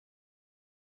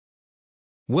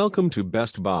Welcome to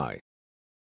Best Buy.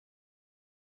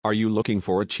 Are you looking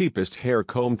for a cheapest hair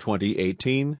comb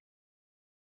 2018?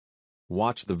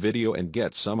 Watch the video and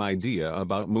get some idea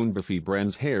about Moonbeefy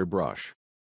brand's hairbrush.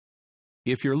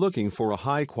 If you're looking for a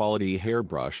high-quality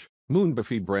hairbrush,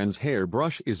 Moonbeefy brand's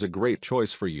hairbrush is a great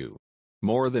choice for you.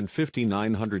 More than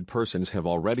 5,900 persons have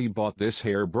already bought this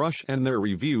hairbrush and their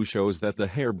review shows that the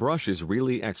hairbrush is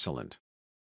really excellent.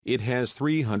 It has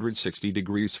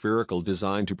 360-degree spherical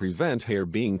design to prevent hair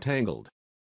being tangled.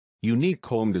 Unique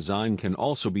comb design can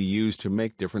also be used to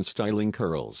make different styling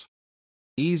curls.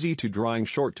 Easy to drying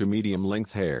short to medium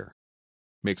length hair.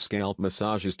 Make scalp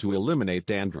massages to eliminate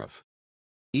dandruff.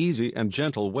 Easy and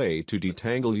gentle way to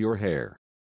detangle your hair.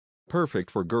 Perfect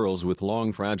for girls with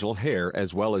long fragile hair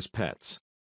as well as pets.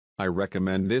 I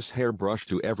recommend this hairbrush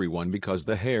to everyone because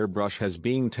the hairbrush has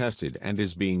been tested and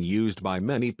is being used by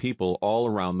many people all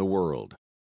around the world.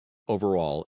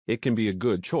 Overall, it can be a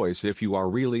good choice if you are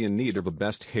really in need of a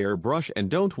best hairbrush and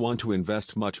don't want to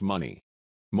invest much money.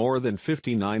 More than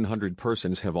 5,900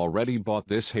 persons have already bought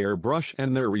this hairbrush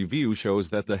and their review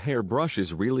shows that the hairbrush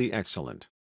is really excellent.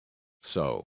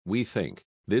 So, we think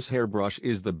this hairbrush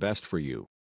is the best for you.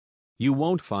 You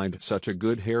won't find such a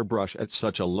good hairbrush at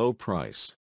such a low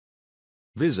price.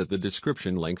 Visit the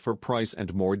description link for price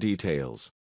and more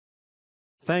details.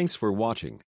 Thanks for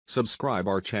watching. Subscribe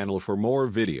our channel for more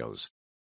videos.